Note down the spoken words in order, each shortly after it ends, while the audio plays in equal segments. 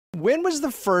when was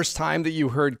the first time that you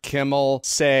heard Kimmel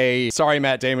say, "Sorry,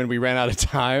 Matt Damon, we ran out of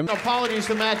time"? Apologies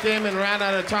to Matt Damon, ran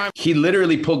out of time. He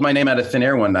literally pulled my name out of thin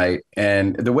air one night.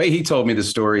 And the way he told me the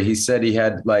story, he said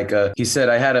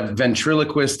I had a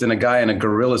ventriloquist and a guy in a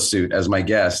gorilla suit as my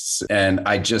guests. And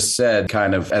I just said,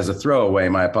 kind of as a throwaway,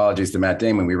 my apologies to Matt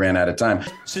Damon, we ran out of time.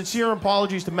 Sincere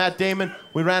apologies to Matt Damon,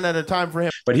 we ran out of time for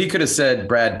him. But he could have said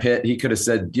Brad Pitt, he could have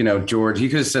said, George, he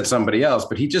could have said somebody else,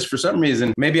 but he just, for some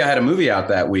reason, maybe I had a movie out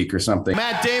that week or something.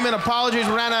 Matt Damon, apologies,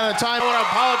 we ran out of time. I want to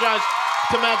apologize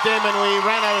to Matt Damon, we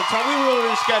ran out of time. We will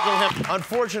reschedule him.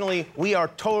 Unfortunately, we are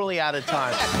totally out of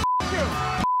time.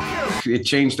 It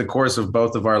changed the course of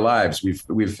both of our lives. We've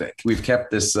kept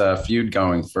this feud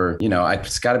going for,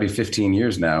 it's got to be 15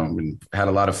 years now. We've had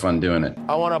a lot of fun doing it.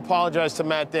 I want to apologize to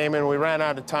Matt Damon. We ran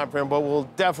out of time for him, but we'll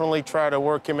definitely try to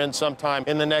work him in sometime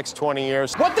in the next 20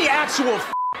 years. What the actual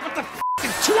what the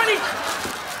 20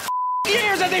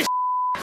 years of this